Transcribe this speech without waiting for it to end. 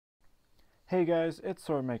Hey guys, it's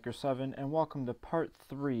SWORDMAKER7 and welcome to part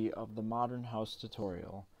 3 of the modern house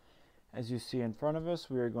tutorial. As you see in front of us,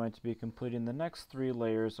 we are going to be completing the next 3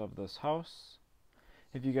 layers of this house.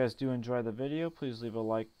 If you guys do enjoy the video, please leave a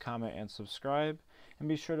like, comment, and subscribe, and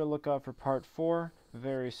be sure to look out for part 4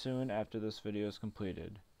 very soon after this video is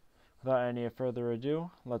completed. Without any further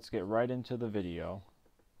ado, let's get right into the video.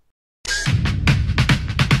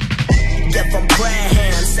 Give them prayer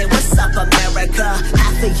hands, say what's up America.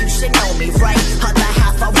 Half of you should know me, right? Other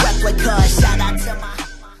half a replica. Shout out to my...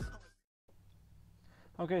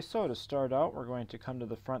 Okay, so to start out, we're going to come to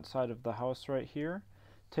the front side of the house right here.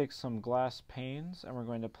 Take some glass panes, and we're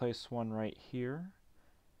going to place one right here.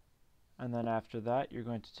 And then after that, you're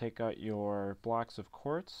going to take out your blocks of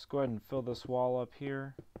quartz. Go ahead and fill this wall up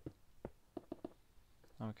here.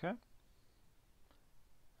 Okay.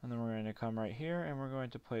 And then we're going to come right here and we're going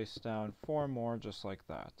to place down 4 more just like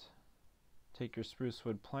that. Take your spruce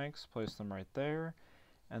wood planks, place them right there,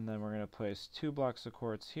 and then we're going to place 2 blocks of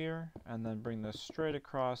quartz here and then bring this straight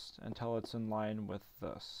across until it's in line with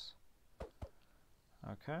this.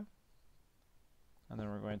 Okay. And then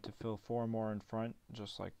we're going to fill 4 more in front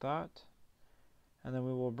just like that. And then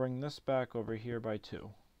we will bring this back over here by 2.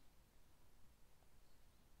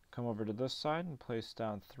 Come over to this side and place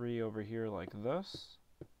down 3 over here like this.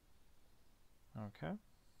 Okay.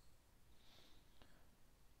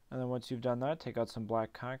 And then once you've done that, take out some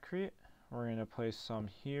black concrete. We're going to place some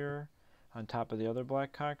here on top of the other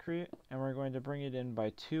black concrete, and we're going to bring it in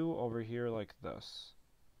by 2 over here like this.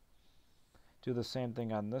 Do the same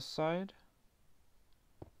thing on this side.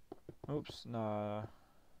 Oops, nah.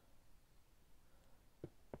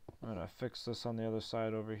 I'm going to fix this on the other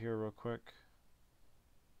side over here real quick.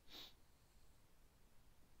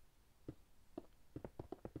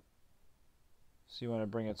 So you want to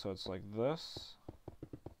bring it so it's like this,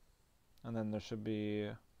 and then there should be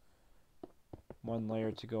 1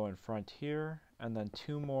 layer to go in front here, and then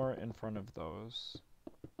 2 more in front of those.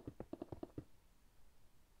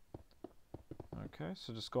 Okay,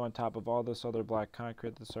 so just go on top of all this other black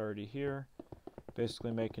concrete that's already here,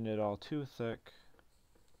 basically making it all too thick.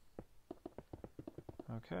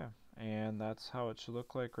 Okay, and that's how it should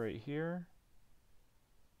look like right here.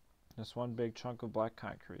 Just one big chunk of black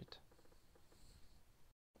concrete.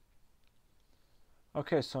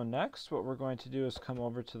 Okay, so next what we're going to do is come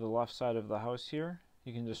over to the left side of the house here.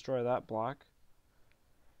 You can destroy that block.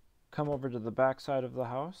 Come over to the back side of the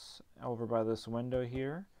house, over by this window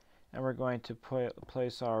here, and we're going to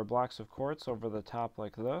place our blocks of quartz over the top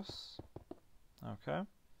like this. Okay.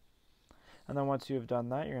 And then once you've done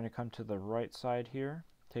that, you're going to come to the right side here,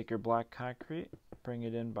 take your black concrete, bring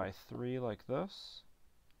it in by 3 like this.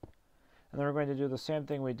 And then we're going to do the same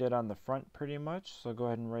thing we did on the front pretty much, so go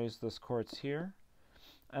ahead and raise this quartz here.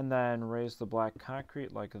 And then raise the black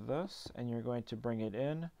concrete like this, and you're going to bring it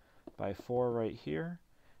in by 4 right here,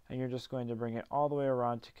 and you're just going to bring it all the way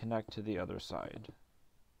around to connect to the other side.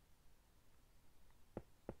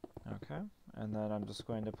 Okay, and then I'm just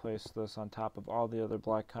going to place this on top of all the other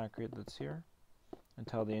black concrete that's here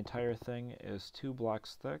until the entire thing is 2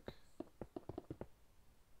 blocks thick,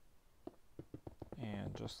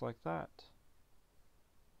 and just like that.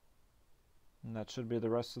 And that should be the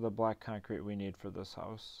rest of the black concrete we need for this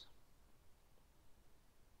house.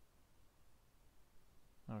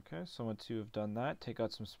 Okay, so once you've done that, take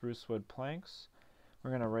out some spruce wood planks.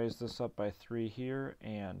 We're going to raise this up by 3 here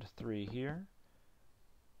and 3 here.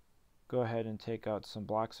 Go ahead and take out some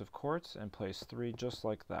blocks of quartz and place 3 just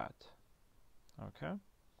like that. Okay.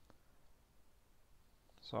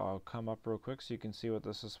 So I'll come up real quick so you can see what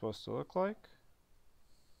this is supposed to look like.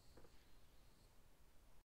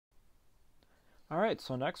 Alright,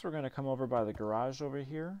 so next we're going to come over by the garage over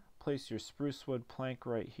here. Place your spruce wood plank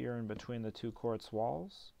right here in between the 2 quartz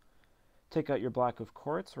walls. Take out your block of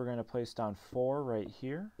quartz. We're going to place down 4 right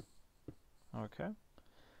here. Okay.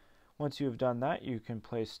 Once you've done that, you can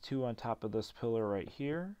place 2 on top of this pillar right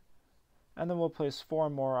here. And then we'll place 4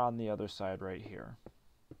 more on the other side right here.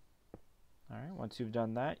 Alright, once you've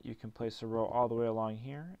done that, you can place a row all the way along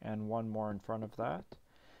here and 1 more in front of that.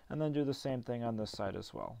 And then do the same thing on this side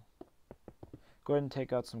as well. Go ahead and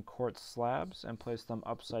take out some quartz slabs and place them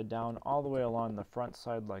upside down all the way along the front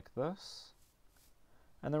side like this.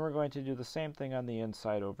 And then we're going to do the same thing on the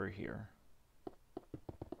inside over here.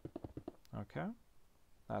 Okay,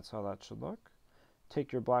 that's how that should look.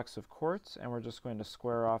 Take your blocks of quartz and we're just going to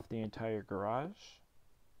square off the entire garage.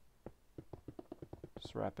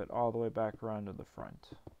 Just wrap it all the way back around to the front.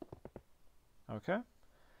 Okay.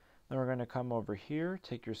 Then we're going to come over here,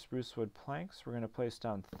 take your spruce wood planks, we're going to place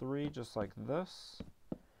down 3 just like this,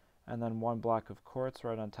 and then 1 block of quartz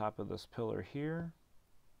right on top of this pillar here.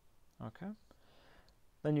 Okay.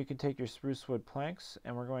 Then you can take your spruce wood planks,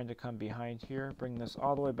 and we're going to come behind here, bring this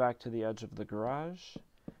all the way back to the edge of the garage,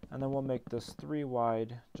 and then we'll make this 3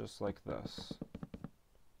 wide, just like this.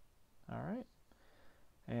 Alright,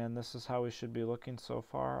 and this is how we should be looking so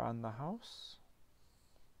far on the house.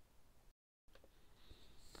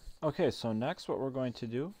 Okay, so next what we're going to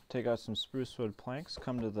do, take out some spruce wood planks,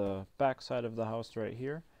 come to the back side of the house right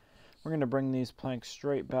here. We're going to bring these planks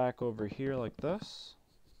straight back over here like this.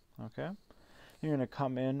 Okay. You're going to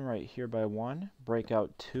come in right here by 1, break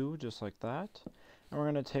out 2 just like that, and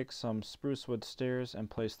we're going to take some spruce wood stairs and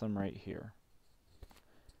place them right here.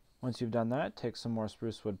 Once you've done that, take some more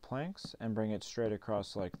spruce wood planks and bring it straight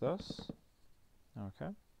across like this.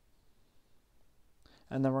 Okay.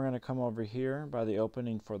 And then we're going to come over here by the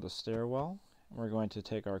opening for the stairwell. We're going to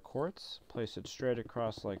take our quartz, place it straight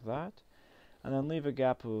across like that, and then leave a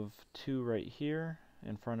gap of 2 right here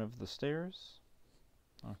in front of the stairs.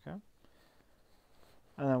 Okay.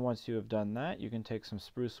 And then once you have done that, you can take some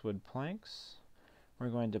spruce wood planks. We're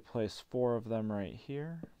going to place 4 of them right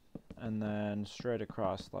here, and then straight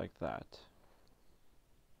across like that.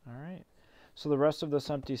 Alright, so the rest of this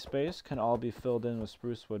empty space can all be filled in with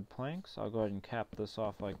spruce wood planks. I'll go ahead and cap this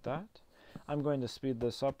off like that. I'm going to speed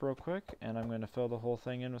this up real quick, and I'm going to fill the whole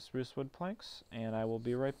thing in with spruce wood planks, and I will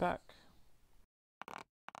be right back.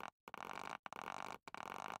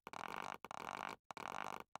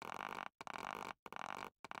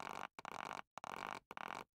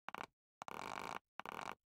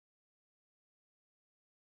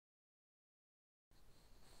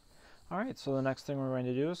 Alright, so the next thing we're going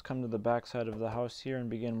to do is come to the back side of the house here and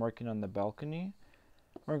begin working on the balcony.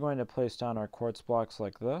 We're going to place down our quartz blocks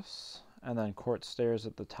like this, and then quartz stairs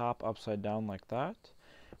at the top upside down like that.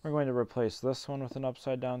 We're going to replace this one with an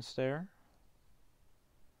upside down stair.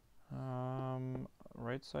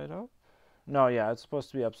 Right side up? No, yeah, it's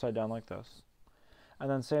supposed to be upside down like this. And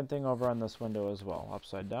then same thing over on this window as well,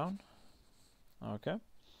 upside down. Okay.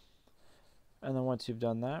 And then once you've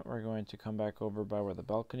done that, we're going to come back over by where the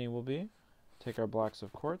balcony will be. Take our blocks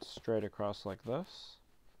of quartz straight across like this.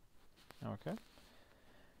 Okay.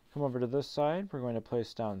 Come over to this side. We're going to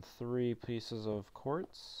place down 3 pieces of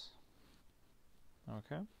quartz.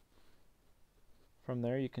 Okay. From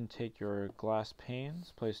there, you can take your glass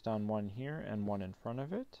panes, place down 1 here and 1 in front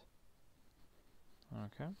of it.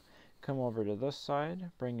 Okay. Come over to this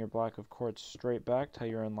side. Bring your block of quartz straight back till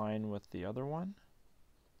you're in line with the other one.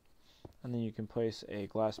 And then you can place a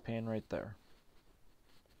glass pane right there.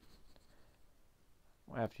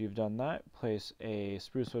 After you've done that, place a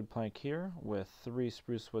spruce wood plank here with 3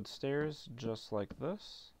 spruce wood stairs just like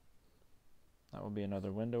this. That will be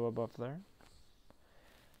another window above there.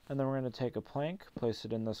 And then we're going to take a plank, place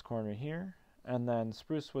it in this corner here, and then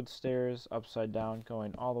spruce wood stairs upside down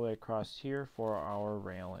going all the way across here for our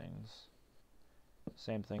railings.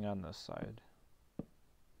 Same thing on this side.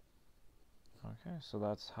 Okay, so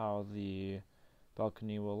that's how the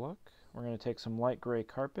balcony will look. We're going to take some light gray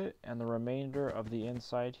carpet, and the remainder of the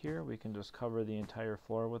inside here, we can just cover the entire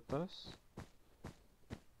floor with this.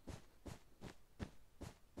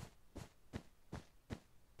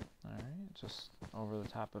 Alright, just over the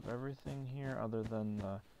top of everything here other than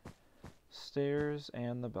the stairs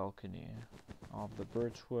and the balcony. All of the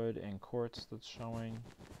birchwood and quartz that's showing,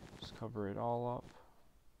 just cover it all up.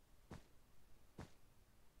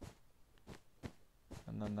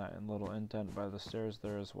 And then that little indent by the stairs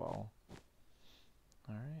there as well.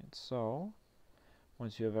 Alright, so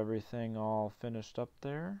once you have everything all finished up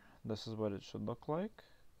there, this is what it should look like.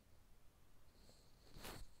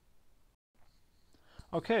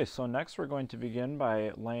 Okay, so next we're going to begin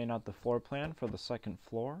by laying out the floor plan for the second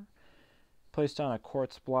floor. Place down a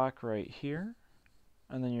quartz block right here,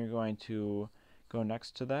 and then you're going to go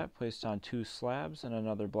next to that, place down 2 slabs and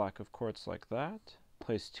another block of quartz like that.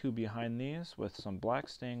 Place 2 behind these with some black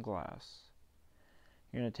stained glass.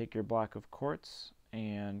 You're going to take your block of quartz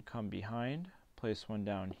and come behind, place 1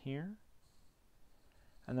 down here,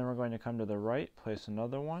 and then we're going to come to the right, place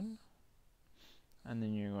another one, and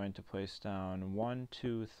then you're going to place down 1,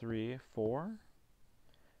 2, 3, 4,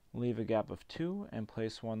 leave a gap of 2, and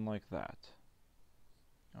place 1 like that.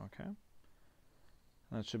 Okay.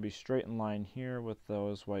 That should be straight in line here with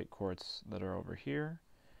those white quartz that are over here.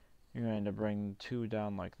 You're going to bring 2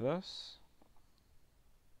 down like this.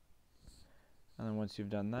 And then once you've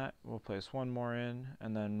done that, we'll place 1 more in,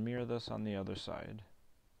 and then mirror this on the other side.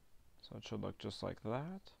 So it should look just like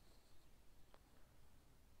that.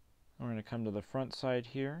 We're going to come to the front side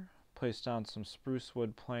here, place down some spruce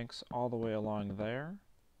wood planks all the way along there,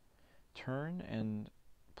 turn and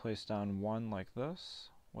place down 1 like this,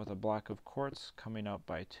 with a block of quartz coming out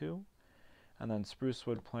by 2, and then spruce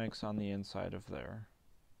wood planks on the inside of there.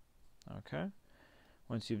 Okay,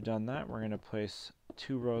 once you've done that, we're going to place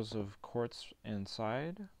 2 rows of quartz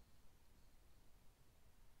inside.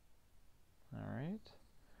 Alright,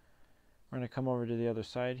 we're going to come over to the other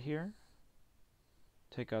side here,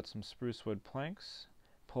 take out some spruce wood planks,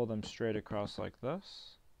 pull them straight across like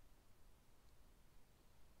this,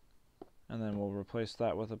 and then we'll replace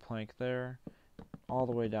that with a plank there, all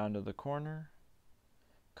the way down to the corner.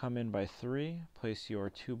 Come in by 3, place your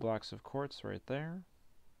 2 blocks of quartz right there,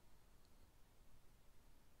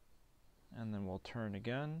 and then we'll turn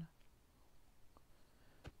again.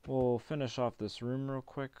 We'll finish off this room real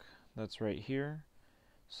quick that's right here.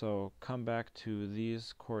 So come back to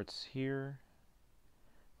these quartz here.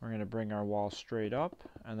 We're going to bring our wall straight up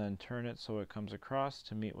and then turn it so it comes across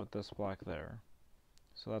to meet with this block there.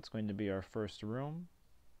 So that's going to be our first room.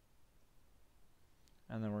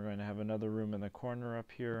 And then we're going to have another room in the corner up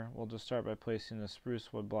here. We'll just start by placing the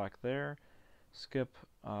spruce wood block there, skip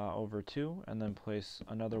over 2, and then place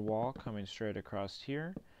another wall coming straight across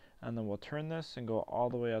here. And then we'll turn this and go all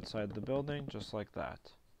the way outside the building, just like that.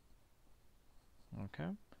 Okay.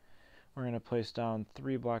 We're going to place down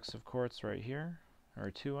 3 blocks of quartz right here,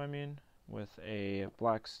 or 2 I mean, with a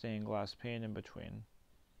black stained glass pane in between.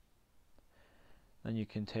 Then you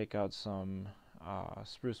can take out some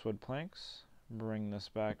spruce wood planks, bring this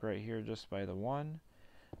back right here just by the 1,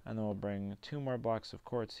 and then we'll bring 2 more blocks of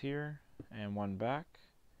quartz here, and 1 back,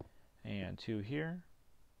 and 2 here,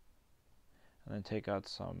 and then take out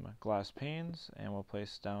some glass panes, and we'll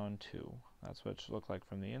place down 2. That's what it should look like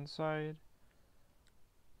from the inside.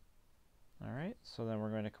 Alright, so then we're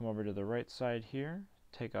going to come over to the right side here,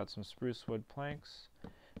 take out some spruce wood planks,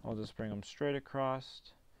 and we'll just bring them straight across,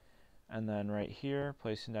 and then right here,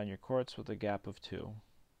 placing down your quartz with a gap of 2.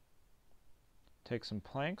 Take some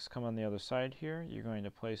planks, come on the other side here, you're going to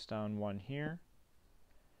place down 1 here,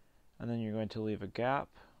 and then you're going to leave a gap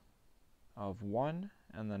of 1,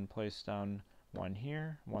 and then place down 1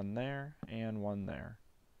 here, 1 there, and 1 there.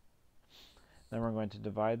 Then we're going to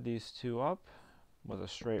divide these 2 up with a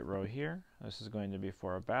straight row here. This is going to be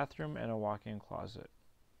for a bathroom and a walk-in closet.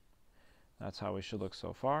 That's how we should look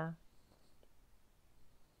so far.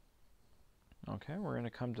 Okay, we're going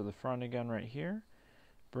to come to the front again right here.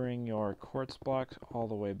 Bring your quartz block all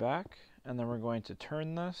the way back, and then we're going to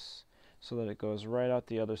turn this so that it goes right out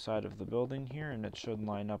the other side of the building here, and it should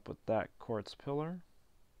line up with that quartz pillar.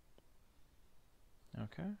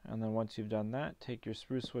 Okay, and then once you've done that, take your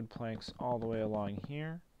spruce wood planks all the way along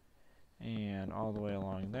here, and all the way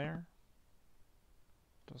along there,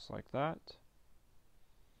 just like that.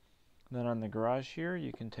 Then on the garage here,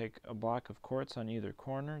 you can take a block of quartz on either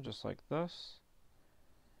corner, just like this,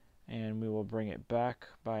 and we will bring it back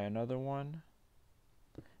by another one,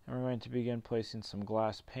 and we're going to begin placing some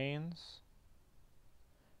glass panes.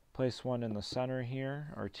 Place 1 in the center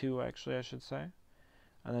here, or 2 actually I should say,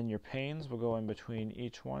 and then your panes will go in between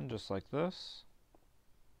each one, just like this.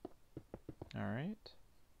 Alright.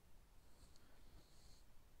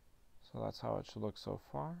 So that's how it should look so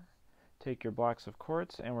far. Take your blocks of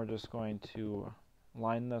quartz, and we're just going to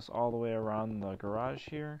line this all the way around the garage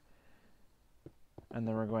here, and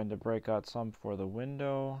then we're going to break out some for the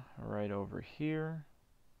window right over here.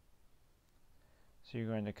 So you're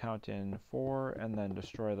going to count in 4 and then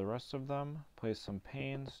destroy the rest of them. Place some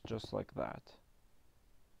panes just like that.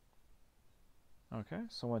 Okay,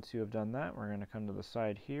 so once you have done that, we're going to come to the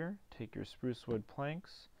side here, take your spruce wood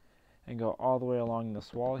planks, and go all the way along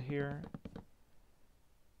this wall here.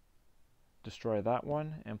 Destroy that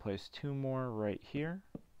one, and place 2 more right here.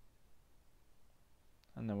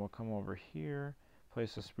 And then we'll come over here,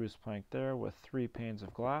 place a spruce plank there with 3 panes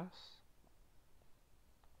of glass.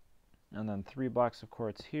 And then 3 blocks of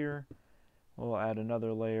quartz here. We'll add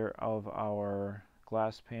another layer of our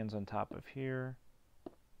glass panes on top of here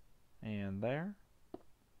and there.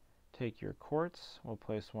 Take your quartz, we'll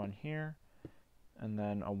place 1 here, and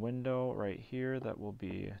then a window right here that will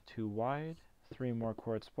be 2 wide, 3 more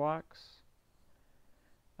quartz blocks,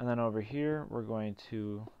 and then over here we're going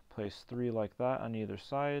to place 3 like that on either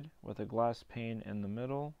side with a glass pane in the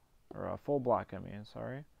middle, or a full block I mean,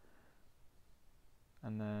 sorry.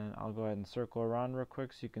 And then I'll go ahead and circle around real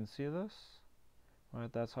quick so you can see this.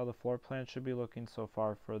 Right, that's how the floor plan should be looking so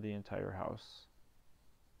far for the entire house.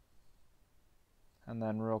 And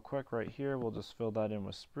then real quick right here, we'll just fill that in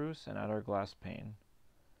with spruce and add our glass pane.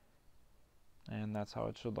 And that's how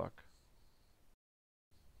it should look.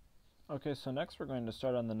 Okay, so next we're going to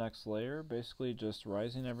start on the next layer, basically just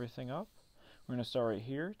rising everything up. We're going to start right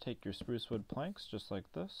here, take your spruce wood planks just like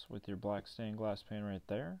this with your black stained glass pane right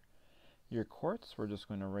there. Your quartz, we're just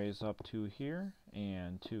going to raise up 2 here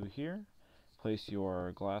and 2 here. place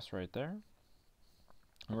your glass right there.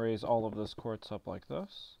 Raise all of this quartz up like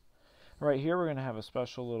this. Right here we're going to have a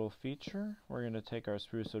special little feature. We're going to take our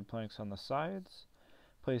spruce wood planks on the sides,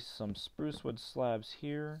 place some spruce wood slabs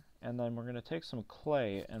here, and then we're going to take some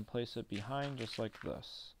clay and place it behind just like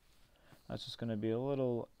this. That's just going to be a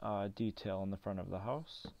little detail in the front of the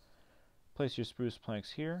house. Place your spruce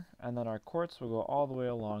planks here, and then our quartz will go all the way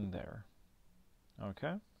along there.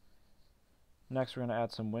 Okay? Next we're going to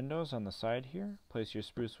add some windows on the side here. Place your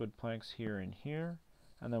spruce wood planks here and here,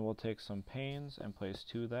 and then we'll take some panes and place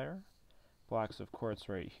 2 there. Blocks of quartz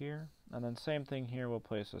right here, and then same thing here, we'll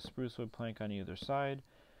place a spruce wood plank on either side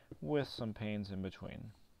with some panes in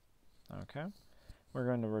between. Okay? We're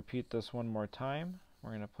going to repeat this one more time.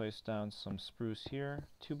 We're going to place down some spruce here,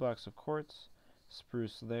 2 blocks of quartz,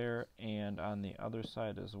 spruce there, and on the other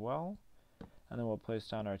side as well. And then we'll place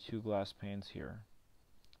down our 2 glass panes here.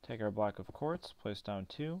 Take our block of quartz, place down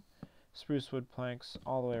 2 spruce wood planks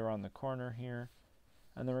all the way around the corner here,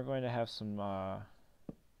 and then we're going to have some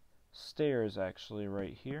stairs actually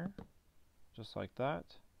right here, just like that.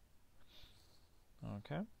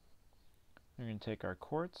 Okay. We're going to take our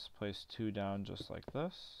quartz, place 2 down just like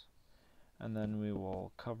this, and then we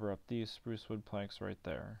will cover up these spruce wood planks right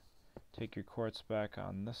there. Take your quartz back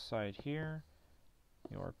on this side here,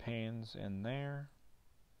 your panes in there,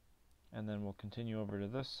 and then we'll continue over to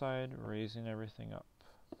this side, raising everything up.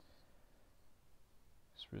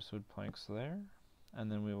 Spruce wood planks there,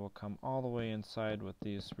 and then we will come all the way inside with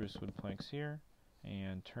these spruce wood planks here,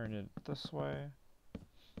 and turn it this way.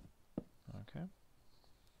 Okay.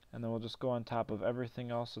 And then we'll just go on top of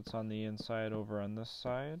everything else that's on the inside over on this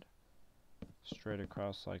side, straight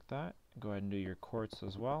across like that. Go ahead and do your quartz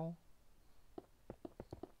as well.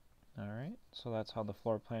 Alright, so that's how the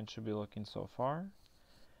floor plan should be looking so far.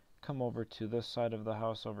 Come over to this side of the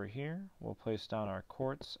house over here. We'll place down our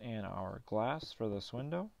quartz and our glass for this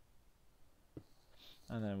window.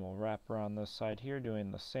 And then we'll wrap around this side here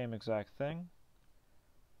doing the same exact thing.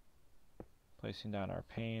 Placing down our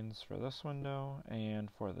panes for this window and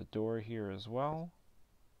for the door here as well.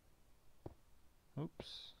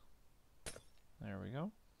 Oops. There we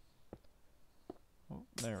go. Oh,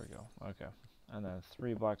 there we go. Okay. And then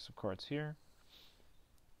 3 blocks of quartz here.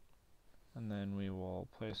 And then we will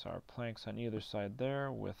place our planks on either side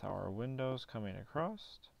there with our windows coming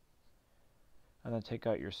across. And then take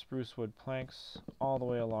out your spruce wood planks all the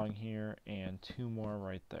way along here and 2 more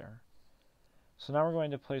right there. So now we're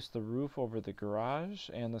going to place the roof over the garage,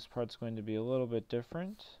 and this part's going to be a little bit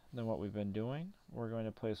different than what we've been doing. We're going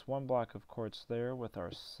to place 1 block of quartz there with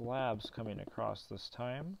our slabs coming across this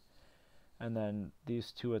time. And then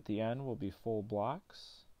these 2 at the end will be full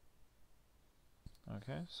blocks.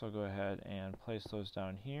 Okay, so go ahead and place those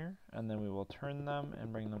down here, and then we will turn them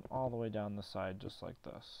and bring them all the way down the side just like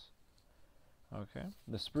this. Okay,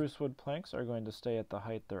 the spruce wood planks are going to stay at the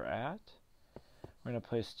height they're at. We're going to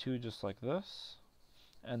place 2 just like this,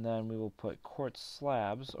 and then we will put quartz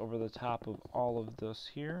slabs over the top of all of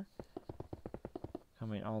this here,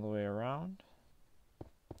 coming all the way around.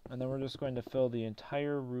 And then we're just going to fill the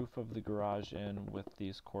entire roof of the garage in with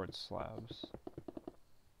these quartz slabs.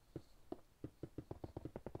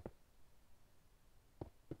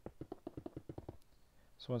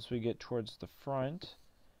 So once we get towards the front,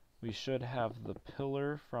 we should have the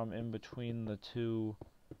pillar from in between the 2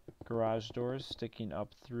 garage doors sticking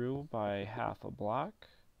up through by half a block.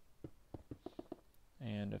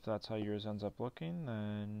 And if that's how yours ends up looking,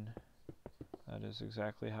 then that is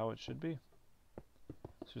exactly how it should be.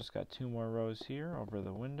 So just got 2 more rows here over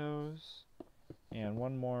the windows, and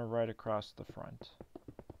 1 more right across the front.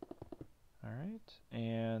 Alright,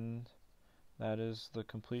 and that is the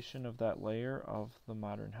completion of that layer of the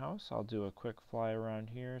modern house. I'll do a quick fly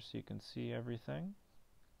around here so you can see everything.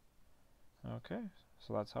 Okay,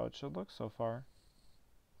 so that's how it should look so far.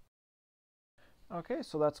 Okay,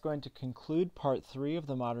 so that's going to conclude part 3 of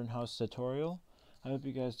the modern house tutorial. I hope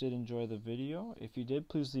you guys did enjoy the video. If you did,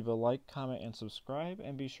 please leave a like, comment, and subscribe,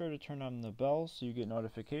 and be sure to turn on the bell so you get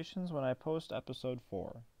notifications when I post episode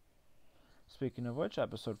 4. Speaking of which,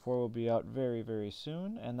 episode 4 will be out very, very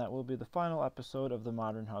soon, and that will be the final episode of the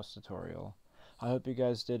modern house tutorial. I hope you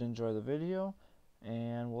guys did enjoy the video,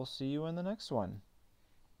 and we'll see you in the next one.